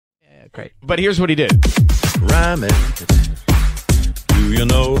great. But here's what he did. Rhyme it. Do you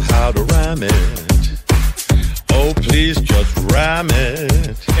know how to rhyme it? Oh, please just rhyme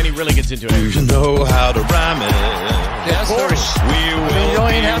it. And he really gets into Do it. you know how to rhyme it? Yes, of course. We will you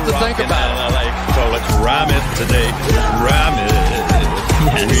don't even have to think about it. So let's rhyme it today. Rhyme it.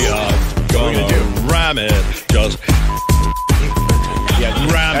 Yes. We are gonna rhyme it. Just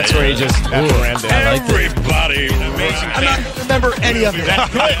rhyme That's it. where he just ran down. Everybody. I'm not going to remember any of it.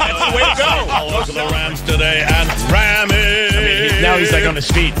 That's the way to go. All over the rhymes today and rhyme it. Now he's like on his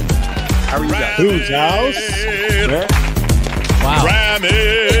feet. How are you guys? Whose house? Wow. Rhyme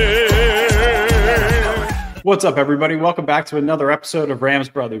it. What's up, everybody? Welcome back to another episode of Rams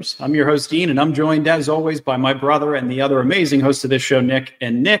Brothers. I'm your host, Dean, and I'm joined, as always, by my brother and the other amazing host of this show, Nick.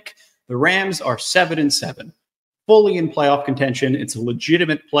 And Nick, the Rams are 7-7, fully in playoff contention. It's a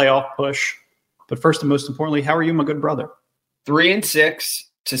legitimate playoff push. But first and most importantly, how are you, my good brother? 3-6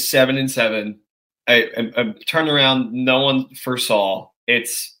 to 7-7. A turnaround no one foresaw.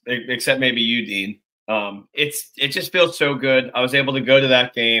 It's except maybe you, Dean. It just feels so good. I was able to go to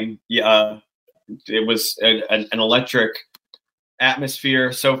that game. It was an electric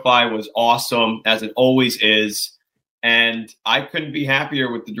atmosphere. SoFi was awesome, as it always is. And I couldn't be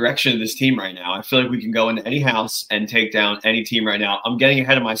happier with the direction of this team right now. I feel like we can go into any house and take down any team right now. I'm getting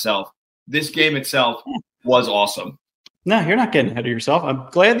ahead of myself. This game itself was awesome. No, you're not getting ahead of yourself. I'm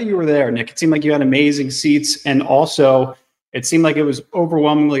glad that you were there, Nick. It seemed like you had amazing seats, and also it seemed like it was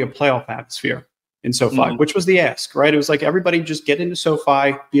overwhelmingly a playoff atmosphere in SoFi, which was the ask, right? It was like, everybody just get into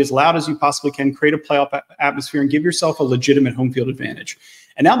SoFi, be as loud as you possibly can, create a playoff atmosphere, and give yourself a legitimate home field advantage.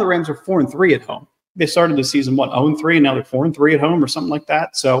 And now the Rams are 4-3 at home. They started the season, 0-3, and now they're 4-3 at home or something like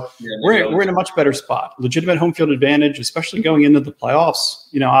that. So we're in a much better spot. Legitimate home field advantage, especially going into the playoffs.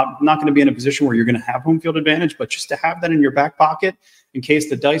 You know, I'm not going to be in a position where you're going to have home field advantage, but just to have that in your back pocket in case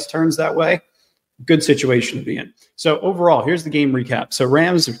the dice turns that way, good situation to be in. So overall, here's the game recap. So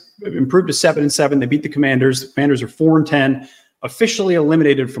Rams improved to 7-7. They beat the Commanders. The Commanders are 4-10, officially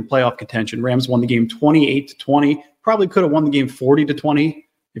eliminated from playoff contention. Rams won the game 28-20. Probably could have won the game 40-20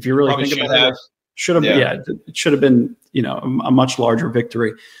 if you really think about it. It should have been, a much larger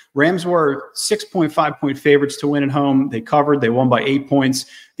victory. Rams were 6.5 point favorites to win at home. They covered. They won by 8 points.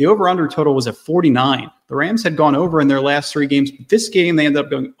 The over-under total was at 49. The Rams had gone over in their last three games, but this game they ended up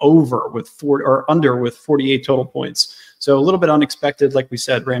going over with under with 48 total points. So a little bit unexpected. Like we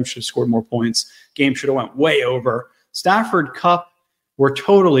said, Rams should have scored more points. Game should have went way over. Stafford, Kupp were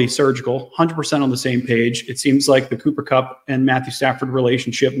totally surgical, 100% on the same page. It seems like the Cooper Kupp and Matthew Stafford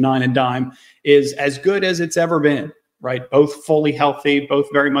relationship, nine and dime, is as good as it's ever been, right? Both fully healthy, both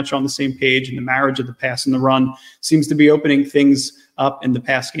very much on the same page, and the marriage of the pass and the run seems to be opening things up in the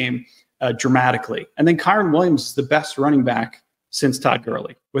pass game dramatically. And then Kyron Williams is the best running back since Todd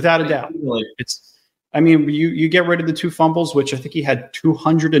Gurley, without a doubt. You get rid of the two fumbles, which I think he had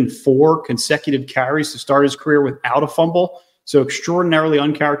 204 consecutive carries to start his career without a fumble. So extraordinarily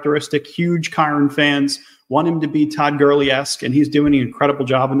uncharacteristic. Huge Kyron fans want him to be Todd Gurley-esque, and he's doing an incredible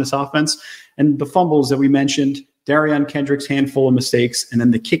job in this offense. And the fumbles that we mentioned, Darian Kendrick's handful of mistakes, and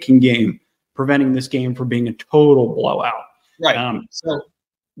then the kicking game, preventing this game from being a total blowout. Right.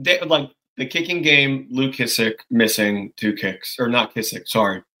 The kicking game, Luke Kissick missing two kicks. Or not Kissick,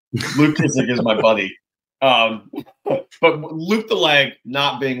 sorry. Luke Kissick is my buddy. But Luke the Leg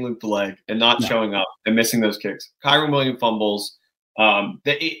not being Luke the Leg and not showing up and missing those kicks. Kyron Williams fumbles.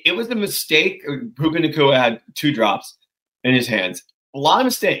 It was a mistake. Puka Nacua had two drops in his hands. A lot of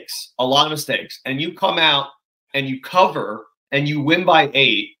mistakes. And you come out and you cover and you win by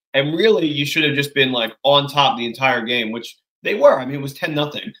 8. And really, you should have just been like on top the entire game, which they were. I mean, it was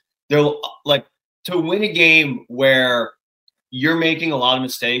 10-0. They're like, to win a game where you're making a lot of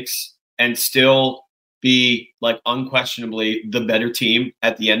mistakes and still be like unquestionably the better team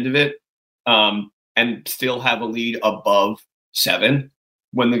at the end of it, and still have a lead above 7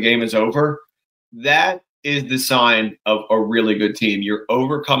 when the game is over. That is the sign of a really good team. You're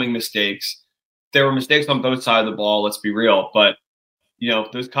overcoming mistakes. There were mistakes on both sides of the ball, let's be real. But,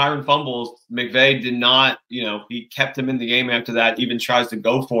 those Kyron fumbles, McVay did not, he kept him in the game after that, even tries to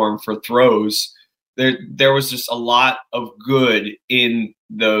go for him for throws. There was just a lot of good in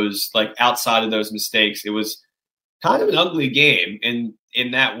those, like outside of those mistakes. It was kind of an ugly game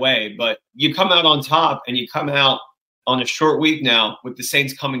in that way, but you come out on top and you come out on a short week now with the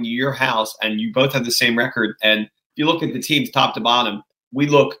Saints coming to your house and you both have the same record. And if you look at the teams top to bottom, we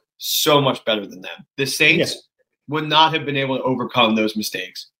look so much better than them. The Saints would not have been able to overcome those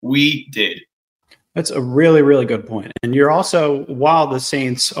mistakes. We did. That's a really, really good point. And you're also, while the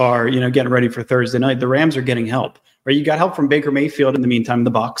Saints are, getting ready for Thursday night, the Rams are getting help, Right? You got help from Baker Mayfield in the meantime,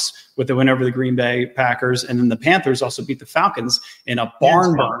 the Bucs with the win over the Green Bay Packers, and then the Panthers also beat the Falcons in a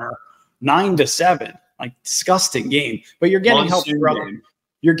barn burner, 9-7, like disgusting game. But you're getting help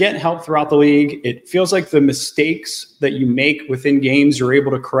throughout the league. It feels like the mistakes that you make within games you're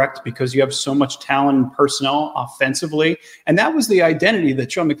able to correct because you have so much talent and personnel offensively. And that was the identity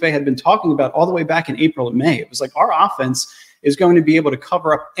that Sean McVay had been talking about all the way back in April and May. It was like our offense is going to be able to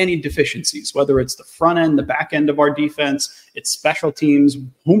cover up any deficiencies, whether it's the front end, the back end of our defense, it's special teams,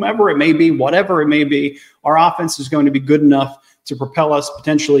 whomever it may be, whatever it may be, our offense is going to be good enough to propel us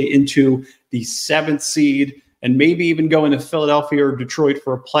potentially into the 7th seed and maybe even go into Philadelphia or Detroit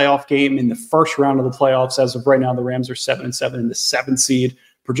for a playoff game in the first round of the playoffs. As of right now, the Rams are 7-7 in the 7th seed,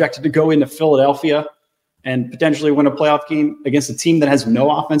 projected to go into Philadelphia and potentially win a playoff game against a team that has no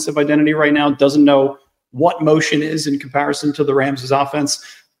offensive identity right now, doesn't know what motion is in comparison to the Rams' offense.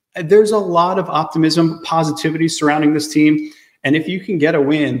 There's a lot of optimism, positivity surrounding this team. And if you can get a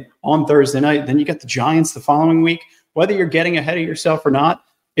win on Thursday night, then you get the Giants the following week. Whether you're getting ahead of yourself or not,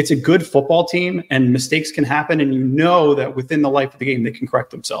 it's a good football team and mistakes can happen. And you know that within the life of the game, they can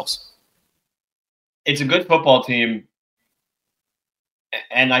correct themselves. It's a good football team.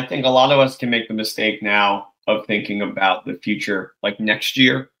 And I think a lot of us can make the mistake now of thinking about the future, like next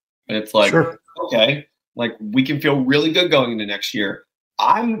year. And it's like, okay, like we can feel really good going into next year.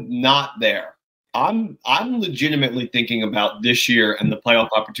 I'm not there. I'm legitimately thinking about this year and the playoff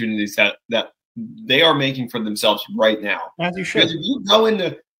opportunities that they are making for themselves right now. As you should. Because if you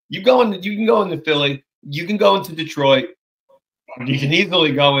can go into Philly, you can go into Detroit, you can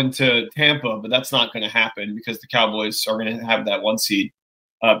easily go into Tampa, but that's not going to happen because the Cowboys are going to have that 1 seed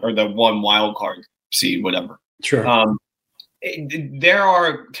or the 1 wild card seed, whatever. Sure. There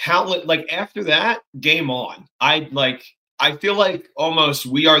are countless, like after that, game on. I feel like almost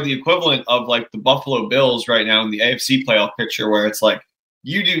we are the equivalent of like the Buffalo Bills right now in the AFC playoff picture, where it's like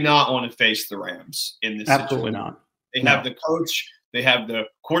you do not want to face the Rams in this Absolutely situation. not. They have the coach, they have the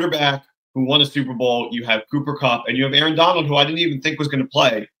quarterback who won a Super Bowl, you have Cooper Kupp, and you have Aaron Donald, who I didn't even think was going to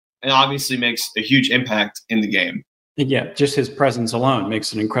play, and obviously makes a huge impact in the game. Yeah, just his presence alone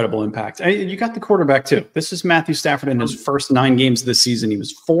makes an incredible impact. You got the quarterback too. This is Matthew Stafford in his first 9 games of the season. He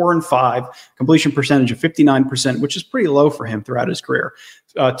was 4-5, completion percentage of 59%, which is pretty low for him throughout his career.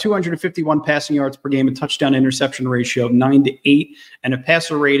 251 passing yards per game, a touchdown interception ratio of 9-8, and a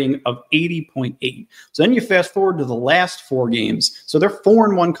passer rating of 80.8. So then you fast forward to the last 4 games. So they're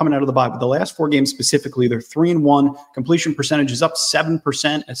 4-1 coming out of the bye, but the last 4 games specifically, they're 3-1. Completion percentage is up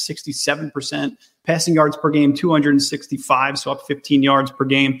 7% at 67%. Passing yards per game, 265, so up 15 yards per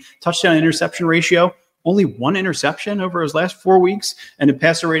game. Touchdown interception ratio, only 1 interception over his last 4 weeks, and a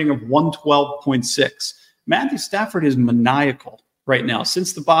passer rating of 112.6. Matthew Stafford is maniacal right now.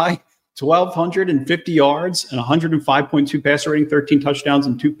 Since the bye, 1,250 yards and 105.2 passer rating, 13 touchdowns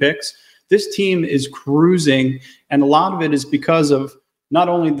and 2 picks. This team is cruising, and a lot of it is because of not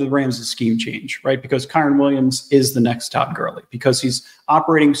only the Rams' scheme change, right? Because Kyren Williams is the next Todd Gurley, because he's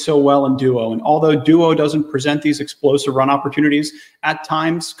operating so well in duo. And although duo doesn't present these explosive run opportunities, at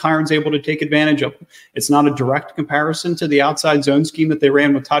times Kyren's able to take advantage of them. It's not a direct comparison to the outside zone scheme that they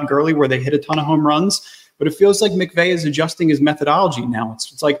ran with Todd Gurley, where they hit a ton of home runs. But it feels like McVay is adjusting his methodology now.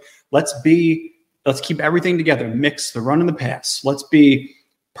 It's like, let's keep everything together, mix the run and the pass. Let's be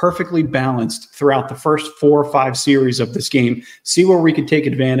perfectly balanced throughout the first 4 or 5 series of this game, see where we can take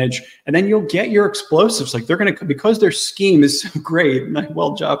advantage, and then you'll get your explosives. Like they're going to, because their scheme is so great.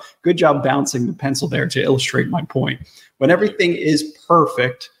 Good job bouncing the pencil there to illustrate my point. When everything is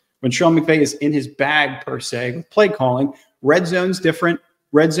perfect, when Sean McVay is in his bag per se with play calling, red zone's different.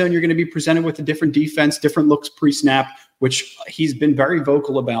 Red zone, you're going to be presented with a different defense, different looks pre-snap, which he's been very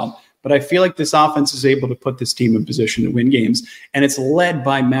vocal about. But I feel like this offense is able to put this team in position to win games. And it's led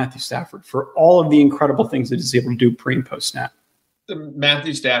by Matthew Stafford for all of the incredible things that he's able to do pre and post snap.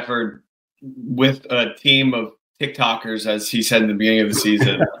 Matthew Stafford with a team of TikTokers, as he said in the beginning of the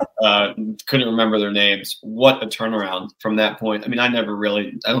season, couldn't remember their names. What a turnaround from that point. I mean, I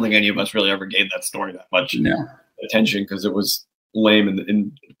don't think any of us really ever gave that story that much attention because it was lame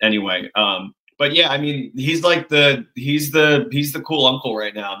in anyway. But yeah, I mean, he's like he's the cool uncle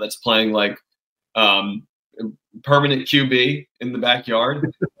right now that's playing like permanent QB in the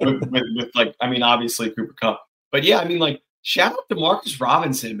backyard with like, I mean, obviously Cooper Kupp. But yeah, I mean, like, shout out to Marcus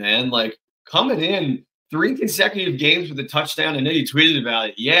Robinson, man. Like coming in 3 consecutive games with a touchdown. I know you tweeted about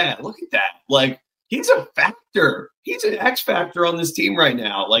it. Yeah, look at that. Like he's a factor. He's an X factor on this team right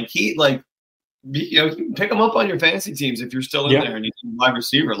now. Like you can pick him up on your fantasy teams if you're still in there and he's a wide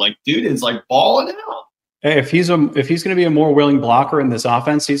receiver. Like, dude is like balling out. If he's going to be a more willing blocker in this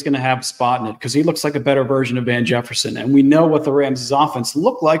offense, he's going to have a spot in it because he looks like a better version of Van Jefferson. And we know what the Rams' offense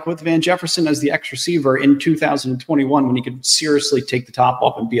looked like with Van Jefferson as the X receiver in 2021 when he could seriously take the top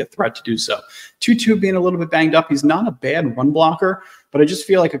off and be a threat to do so. Tutu being a little bit banged up, he's not a bad run blocker, but I just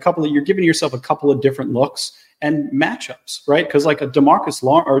feel like you're giving yourself a couple of different looks and matchups, right? Because like a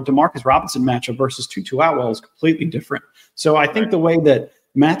Demarcus Robinson matchup versus Tutu Atwell is completely different. So I think the way that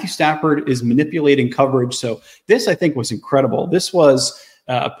Matthew Stafford is manipulating coverage. So this, I think, was incredible. This was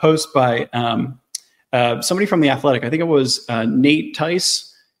a post by somebody from The Athletic. I think it was Nate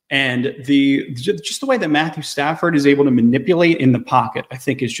Tice. And just the way that Matthew Stafford is able to manipulate in the pocket, I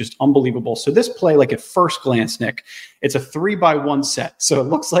think, is just unbelievable. So this play, like at first glance, Nick, it's a 3-by-1 set. So it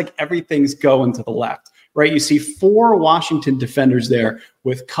looks like everything's going to the left, right? You see 4 Washington defenders there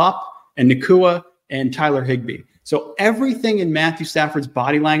with Kupp and Nacua and Tyler Higbee. So everything in Matthew Stafford's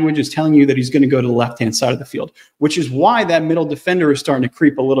body language is telling you that he's going to go to the left-hand side of the field, which is why that middle defender is starting to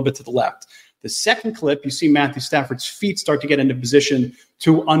creep a little bit to the left. The second clip, you see Matthew Stafford's feet start to get into position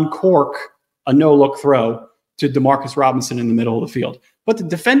to uncork a no-look throw to Demarcus Robinson in the middle of the field. But the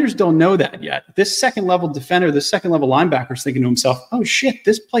defenders don't know that yet. This second-level defender, this second-level linebacker is thinking to himself, oh, shit,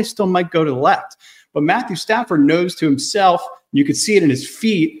 this play still might go to the left. But Matthew Stafford knows to himself, you could see it in his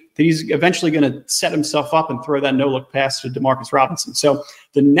feet, that he's eventually going to set himself up and throw that no-look pass to Demarcus Robinson. So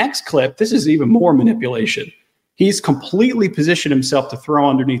the next clip, this is even more manipulation. He's completely positioned himself to throw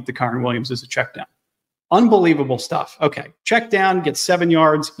underneath the Kyren Williams as a check down. Unbelievable stuff. Okay, check down, get 7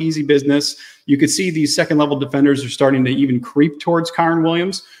 yards, easy business. You could see these second-level defenders are starting to even creep towards Kyren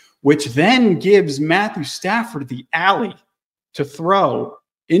Williams, which then gives Matthew Stafford the alley to throw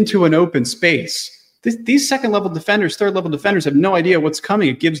into an open space. These second-level defenders, third-level defenders have no idea what's coming.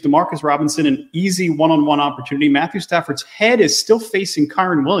 It gives Demarcus Robinson an easy one-on-one opportunity. Matthew Stafford's head is still facing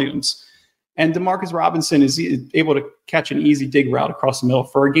Kyren Williams, and Demarcus Robinson is able to catch an easy dig route across the middle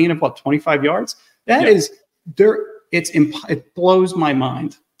for a gain of, 25 yards? That is there. It blows my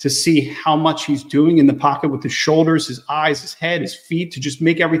mind to see how much he's doing in the pocket with his shoulders, his eyes, his head, his feet to just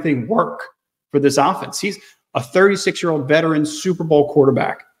make everything work for this offense. He's a 36-year-old veteran Super Bowl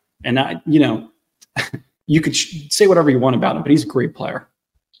quarterback, and you could say whatever you want about him, but he's a great player.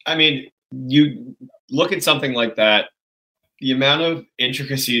 I mean, you look at something like that, the amount of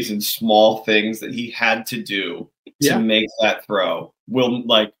intricacies and small things that he had to do to make that throw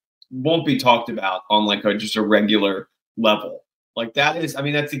won't be talked about on just a regular level. Like that is, I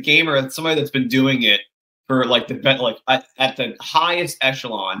mean, that's a gamer, that's somebody that's been doing it for at the highest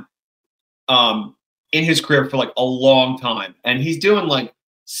echelon in his career for a long time. And he's doing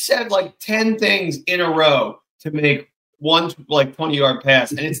 10 things in a row to make one 20-yard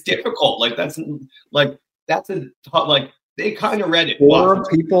pass, and it's difficult. They kind of read it. 4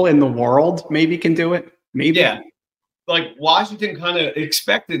 people in the world maybe can do it. Maybe. Yeah. Washington kind of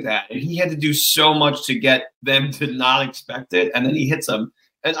expected that, and he had to do so much to get them to not expect it, and then he hits them.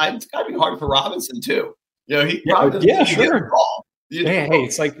 And it's got to be hard for Robinson too. He probably doesn't sure. get the ball. Hey,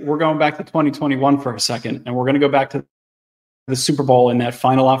 it's like we're going back to 2021 for a second, and we're going to go back to the Super Bowl in that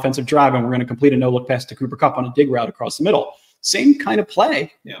final offensive drive, and we're going to complete a no-look pass to Cooper Kupp on a dig route across the middle. Same kind of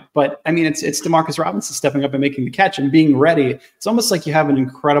play. Yeah. But, I mean, it's Demarcus Robinson stepping up and making the catch and being ready. It's almost like you have an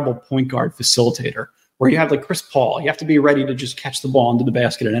incredible point guard facilitator where you have Chris Paul. You have to be ready to just catch the ball into the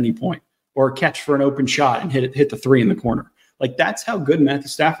basket at any point or catch for an open shot and hit the 3 in the corner. That's how good Matthew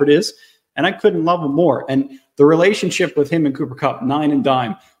Stafford is, and I couldn't love him more. And the relationship with him and Cooper Kupp, 9 and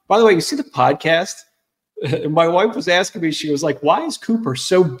dime. By the way, you see the podcast? My wife was asking me, she was like, why is Cooper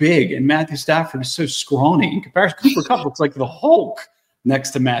so big and Matthew Stafford is so scrawny? In comparison, Cooper Kupp looks like the Hulk next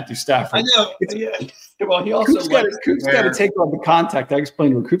to Matthew Stafford. I know. Well, he also Coop's got to take on the contact. I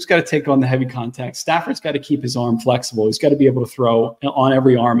explained to her, Coop's got to take on the heavy contact. Stafford's got to keep his arm flexible. He's got to be able to throw on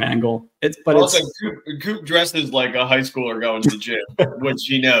every arm angle. Coop dresses like a high schooler going to the gym, which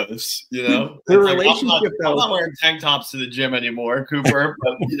he knows, The relationship, I'm not wearing tank tops to the gym anymore, Cooper,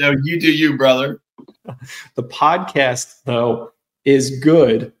 but you do you, brother. The podcast, though, is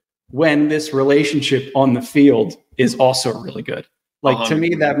good when this relationship on the field is also really good. To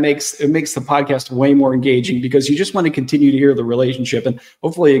me, that makes the podcast way more engaging because you just want to continue to hear the relationship and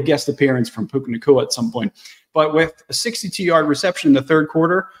hopefully a guest appearance from Puka Nacua at some point. But with a 62-yard reception in the third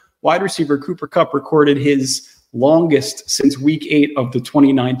quarter, wide receiver Cooper Kupp recorded his longest since week 8 of the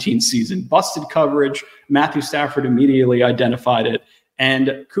 2019 season. Busted coverage. Matthew Stafford immediately identified it.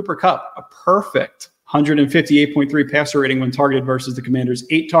 And Cooper Kupp, a perfect 158.3 passer rating when targeted versus the Commanders.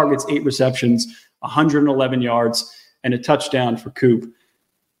 8 targets, 8 receptions, 111 yards, and a touchdown for Coop.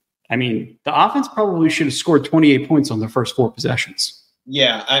 I mean, the offense probably should have scored 28 points on their first 4 possessions.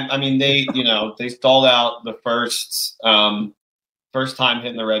 Yeah, I mean they stalled out the first time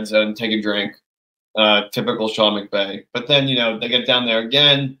hitting the red zone, take a drink, typical Sean McVay. But then they get down there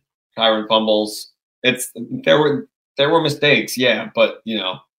again, Kyron fumbles. There were mistakes, yeah, but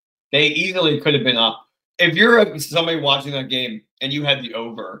they easily could have been up. If you're somebody watching that game and you had the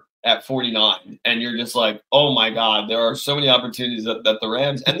over at 49, and you're just like, oh my God, there are so many opportunities that the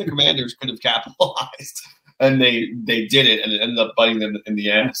Rams and the Commanders could have capitalized. And they did it, and it ended up biting them in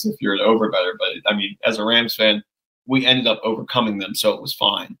the ass if you're an over-better. But, I mean, as a Rams fan, we ended up overcoming them, so it was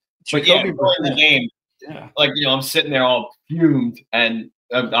fine. But, yeah, during the game, I'm sitting there all fumed, and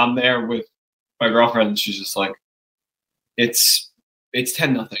I'm there with my girlfriend, and she's just like, it's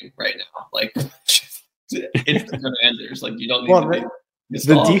 10-0 right now. Like, it's the Commanders. Like, you don't need to be –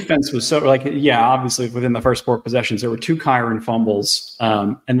 the defense was so obviously within the first 4 possessions, there were 2 Kyron fumbles,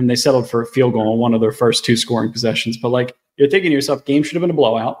 and then they settled for a field goal on one of their first 2 scoring possessions. But you're thinking to yourself, game should have been a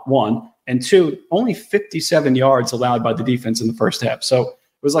blowout, 1, and 2, only 57 yards allowed by the defense in the first half. So it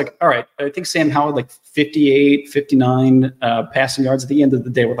was all right, I think Sam Howard 58, 59 passing yards at the end of the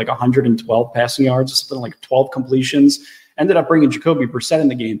day with 112 passing yards, something like 12 completions. Ended up bringing Jacoby Brissett in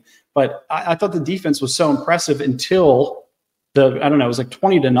the game. But I thought the defense was so impressive until it was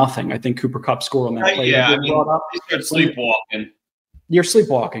 20-0. I think Cooper Kupp scored on that play. Yeah, I mean, you're sleepwalking. You're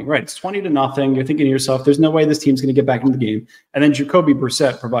sleepwalking, right? It's 20-0. You're thinking to yourself, "There's no way this team's going to get back into the game." And then Jacoby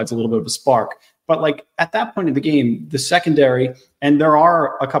Brissett provides a little bit of a spark. But at that point in the game, the secondary, and there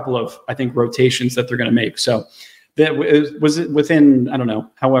are a couple of rotations that they're going to make. So that was within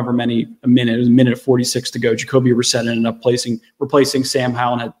however many a minute. It was a minute 46 to go. Jacoby Brissett ended up replacing Sam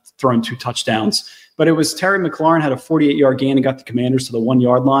Howell and had thrown 2 touchdowns. But it was Terry McLaurin had a 48-yard gain and got the Commanders to the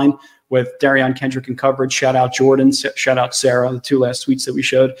 1-yard line with Darion Kendrick in coverage. Shout out Jordan, shout out Sarah, the 2 last tweets that we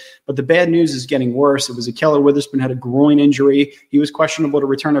showed. But the bad news is getting worse. It was Ahkello Witherspoon had a groin injury. He was questionable to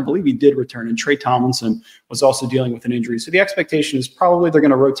return. I believe he did return. And Trey Tomlinson was also dealing with an injury. So the expectation is probably they're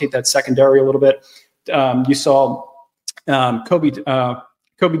going to rotate that secondary a little bit. You saw Kobe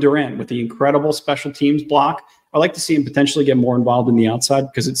Durant with the incredible special teams block. I like to see him potentially get more involved in the outside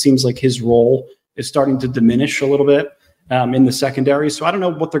because it seems like his role is starting to diminish a little bit in the secondary. So I don't know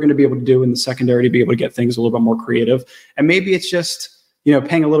what they're going to be able to do in the secondary to be able to get things a little bit more creative. And maybe it's just,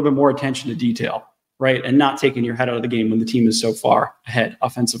 paying a little bit more attention to detail, right? And not taking your head out of the game when the team is so far ahead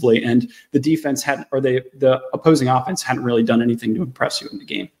offensively. And the defense the opposing offense hadn't really done anything to impress you in the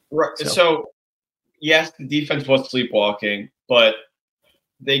game. Right. So yes, the defense was sleepwalking, but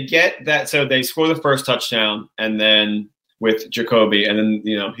they get that. So they score the first touchdown and then with Jacoby, and then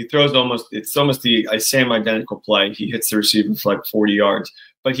he throws it's almost the same identical play. He hits the receiver for 40 yards,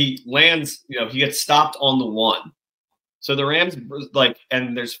 but he lands. He gets stopped on the 1. So the Rams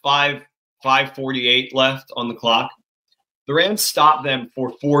and there's 5:48 left on the clock. The Rams stop them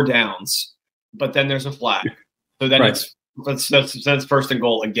for 4 downs, but then there's a flag. So then it's first and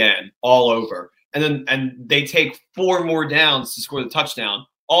goal again, all over, and they take 4 more downs to score the touchdown.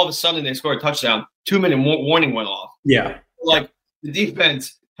 All of a sudden they score a touchdown. 2-minute warning went off. Yeah. The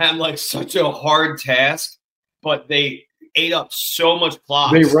defense had such a hard task, but they ate up so much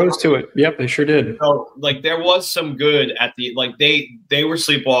clock. They rose to it. Yep, they sure did. So there was some good at the they were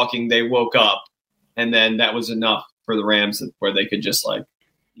sleepwalking. They woke up, and then that was enough for the Rams where they could just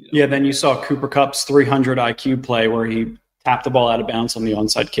Yeah, then you saw Cooper Kupp's 300 IQ play where he tapped the ball out of bounds on the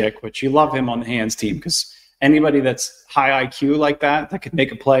onside kick, which you love him on the hands team because anybody that's high IQ like that could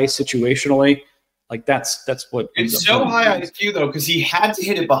make a play situationally. That's what it's so high IQ though because he had to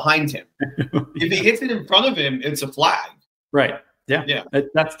hit it behind him. If he hits it in front of him, it's a flag. Right. Yeah.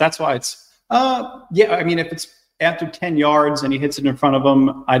 That's why it's. I mean, if it's after 10 yards and he hits it in front of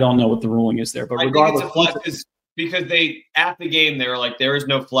him, I don't know what the ruling is there. But regardless, because they at the game they were like there is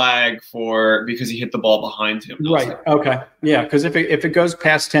no flag because he hit the ball behind him. Right. Okay. Yeah. Because if it goes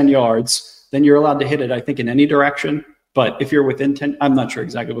past 10 yards, then you're allowed to hit it. I think in any direction. But if you're within 10, I'm not sure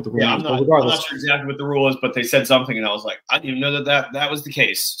exactly what the rule is. I'm not sure exactly what the rule is, but they said something, and I was like, I didn't even know that was the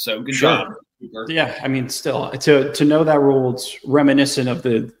case. So good job. Yeah, I mean, still to know that rule, it's reminiscent of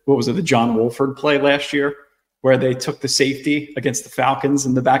the John Wolford play last year, where they took the safety against the Falcons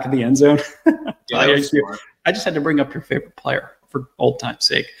in the back of the end zone. I just had to bring up your favorite player for old time's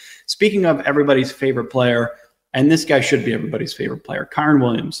sake. Speaking of everybody's favorite player, and this guy should be everybody's favorite player, Kyren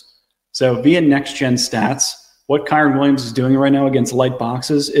Williams. So via Next Gen Stats, what Kyren Williams is doing right now against light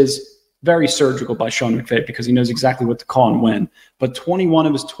boxes is very surgical by Sean McVay because he knows exactly what to call and when. But 21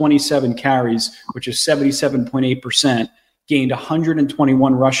 of his 27 carries, which is 77.8%, gained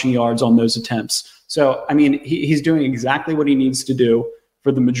 121 rushing yards on those attempts. So, I mean, he's doing exactly what he needs to do.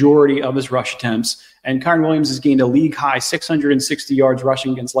 for the majority of his rush attempts. And Kyren Williams has gained a league-high 660 yards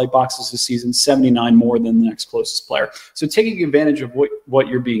rushing against light boxes this season, 79 more than the next closest player. So taking advantage of what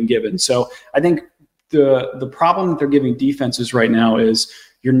you're being given. So I think the problem that they're giving defenses right now is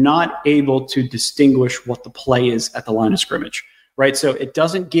you're not able to distinguish what the play is at the line of scrimmage, right? So it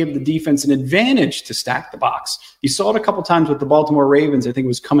doesn't give the defense an advantage to stack the box. You saw it a couple times with the Baltimore Ravens. I think it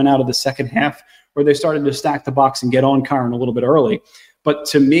was coming out of the second half where they started to stack the box and get on Kyren a little bit early. But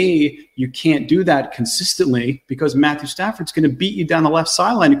to me, you can't do that consistently because Matthew Stafford's going to beat you down the left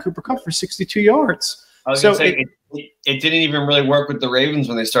sideline and Cooper Kupp for 62 yards. I was going to say, it didn't even really work with the Ravens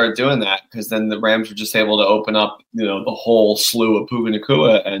when they started doing that because then the Rams were just able to open up, the whole slew of Puka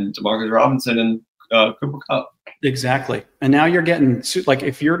Nacua and Demarcus Robinson and Cooper Kupp. Exactly. And now you're getting, like,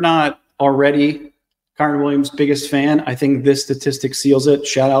 if you're not already Kyren Williams' biggest fan, I think this statistic seals it.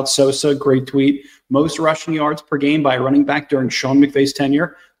 Shout out Sosa, great tweet. Most rushing yards per game by a running back during Sean McVay's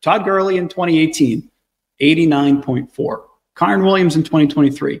tenure. Todd Gurley in 2018, 89.4. Kyren Williams in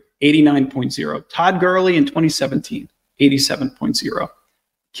 2023, 89.0. Todd Gurley in 2017, 87.0.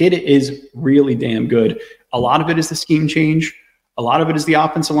 Kid is really damn good. A lot of it is the scheme change. A lot of it is the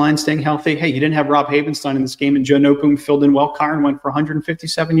offensive line staying healthy. Hey, you didn't have Rob Havenstein in this game, and Joe Noteboom filled in well. Kyren went for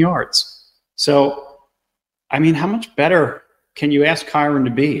 157 yards. So, I mean, how much better can you ask Kyren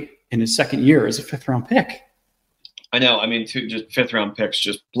to be in his second year as a fifth-round pick? I know. I mean, just fifth-round picks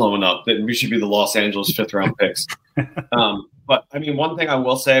just blowing up. That we should be the Los Angeles fifth-round picks. But, I mean, one thing I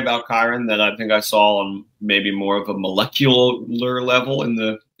will say about Kyren that I think I saw on maybe more of a molecular level in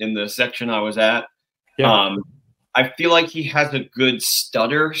the section I was at, I feel like he has a good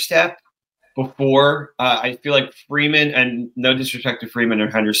stutter step before. I feel like Freeman, and no disrespect to Freeman or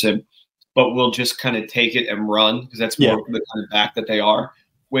Henderson, but will just kind of take it and run because that's more the kind of back that they are.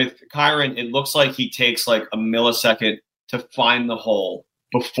 With Kyren, it looks like he takes like a millisecond to find the hole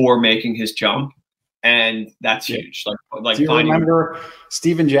before making his jump. And that's huge. Like, do you remember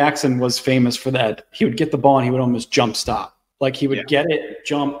Steven Jackson was famous for that? He would get the ball and he would almost jump stop. Like he would get it,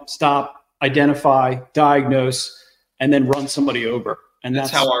 jump, stop, identify, diagnose, and then run somebody over. And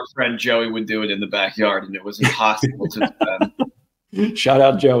that's how our friend Joey would do it in the backyard, and it was impossible to defend. Shout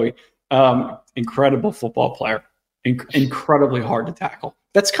out Joey. Incredible football player. Incredibly hard to tackle.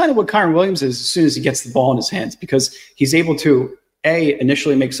 That's kind of what Kyren Williams is as soon as he gets the ball in his hands because he's able to,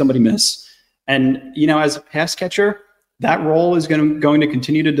 initially make somebody miss. And, as a pass catcher, that role is going to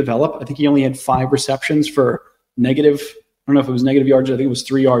continue to develop. I think he only had 5 receptions for negative. I don't know if it was negative yards. I think it was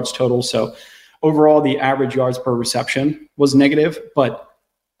 3 yards total. So overall, the average yards per reception was negative. But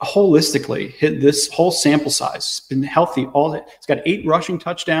holistically, this whole sample size has been healthy. He's got 8 rushing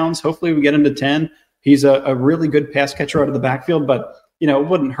touchdowns. Hopefully we get him to 10. He's a really good pass catcher out of the backfield. But, it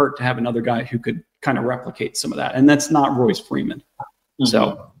wouldn't hurt to have another guy who could kind of replicate some of that. And that's not Royce Freeman. Mm-hmm.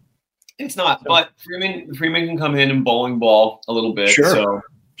 So it's not. But Freeman can come in and bowling ball a little bit. Sure.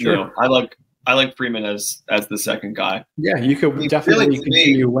 So, I like Freeman as the second guy. Yeah, you could definitely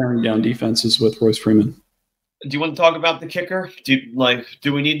continue wearing down defenses with Royce Freeman. Do you want to talk about the kicker?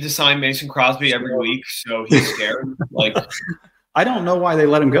 Do we need to sign Mason Crosby every week so he's scared? I don't know why they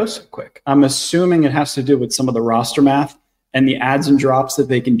let him go so quick. I'm assuming it has to do with some of the roster math and the adds and drops that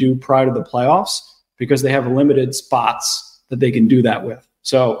they can do prior to the playoffs because they have limited spots that they can do that with.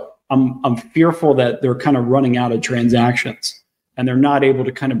 So I'm fearful that they're kind of running out of transactions and they're not able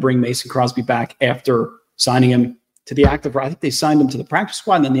to kind of bring Mason Crosby back after signing him to the active. I think they signed him to the practice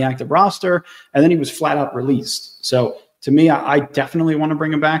squad and then the active roster, and then he was flat out released. So to me, I definitely want to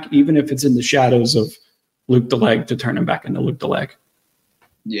bring him back, even if it's in the shadows of Luke DeLeg to turn him back into Luke DeLeg.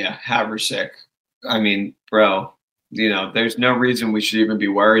 Yeah, Haversick. I mean, bro, there's no reason we should even be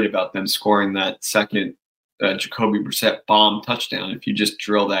worried about them scoring that second Jacoby Brissett bomb touchdown if you just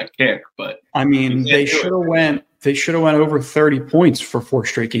drill that kick. But I mean, they should have went over 30 points for 4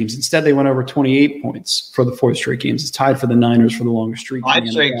 straight games. Instead, they went over 28 points for the 4 straight games. It's tied for the Niners for the longest streak. 5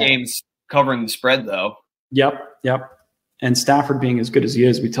 straight games covering the spread, though. Yep. And Stafford being as good as he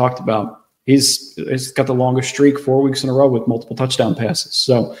is, we talked about, he's got the longest streak 4 weeks in a row with multiple touchdown passes.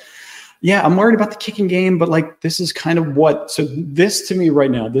 So, yeah, I'm worried about the kicking game, but this is kind of so this to me right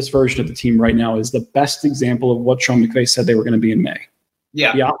now, this version of the team right now is the best example of what Sean McVay said they were going to be in May.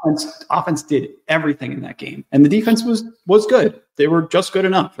 Yeah. The offense did everything in that game. And the defense was good. They were just good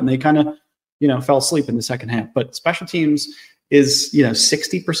enough. And they kind of, fell asleep in the second half. But special teams is,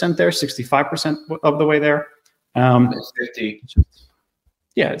 60% there, 65% of the way there. 50.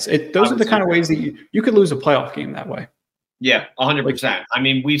 Yeah. Those are the kind of ways that you could lose a playoff game that way. Yeah, 100%. I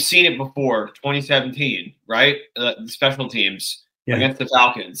mean, we've seen it before, 2017, right? The special teams against the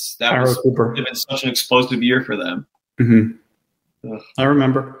Falcons. That was been such an explosive year for them. Mm-hmm. I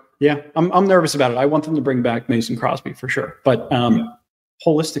remember. Yeah, I'm nervous about it. I want them to bring back Mason Crosby for sure. But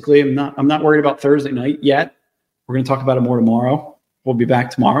holistically, I'm not worried about Thursday night yet. We're going to talk about it more tomorrow. We'll be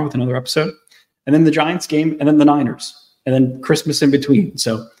back tomorrow with another episode. And then the Giants game, and then the Niners, and then Christmas in between.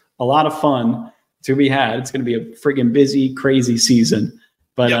 So a lot of fun to be had. It's going to be a friggin' busy, crazy season.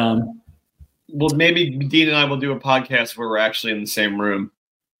 But well, maybe Dean and I will do a podcast where we're actually in the same room.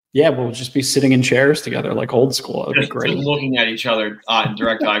 Yeah, we'll just be sitting in chairs together like old school. That'd be great. Just looking at each other in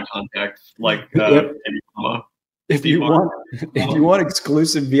direct eye contact, like if you want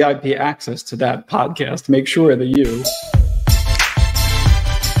exclusive VIP access to that podcast, make sure that you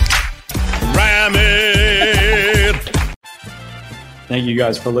Ram it! Thank you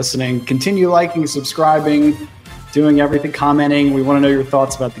guys for listening. Continue liking, subscribing, doing everything, commenting. We want to know your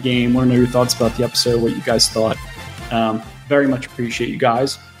thoughts about the game. Want to know your thoughts about the episode, what you guys thought. Very much appreciate you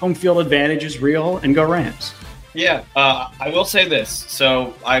guys. Home field advantage is real, and go Rams. Yeah, I will say this.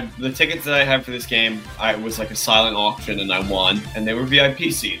 So the tickets that I had for this game, I was like a silent auction, and I won, and they were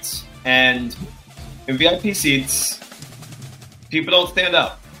VIP seats. And in VIP seats, people don't stand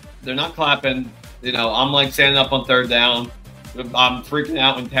up. They're not clapping. You know, I'm like standing up on third down. I'm freaking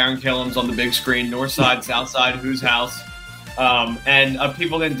out when Taron Killam's on the big screen, north side, south side, whose house. And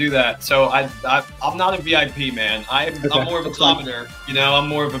people didn't do that. So I'm not a VIP, man. I'm more of a commoner. You know, I'm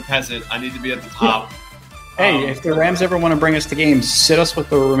more of a peasant. I need to be at the top. Hey, if the Rams ever want to bring us to games, sit us with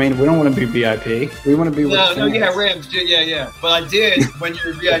the remainder. We don't want to be VIP. We want to be with Rams. Yeah. But I did. When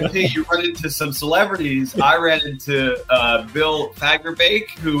you're VIP, you run into some celebrities. I ran into Bill Fagerbake,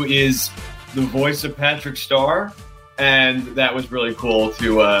 who is the voice of Patrick Starr. And that was really cool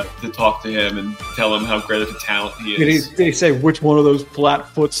to talk to him and tell him how great of a talent he is. Did he say which one of those flat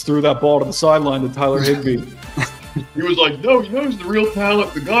foots threw that ball to the sideline to Tyler Higbee? He was like, no, you know who's the real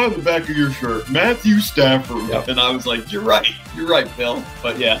talent? The guy on the back of your shirt, Matthew Stafford. Yep. And I was like, you're right, Bill.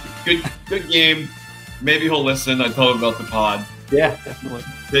 But yeah, good game. Maybe he'll listen. I told him about the pod. Yeah, definitely.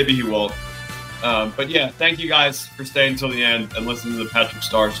 Maybe he won't. But yeah, thank you guys for staying until the end and listening to the Patrick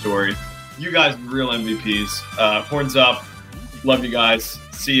Starr story. You guys are real MVPs. Horns up. Love you guys.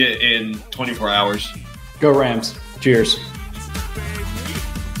 See you in 24 hours. Go Rams. Cheers.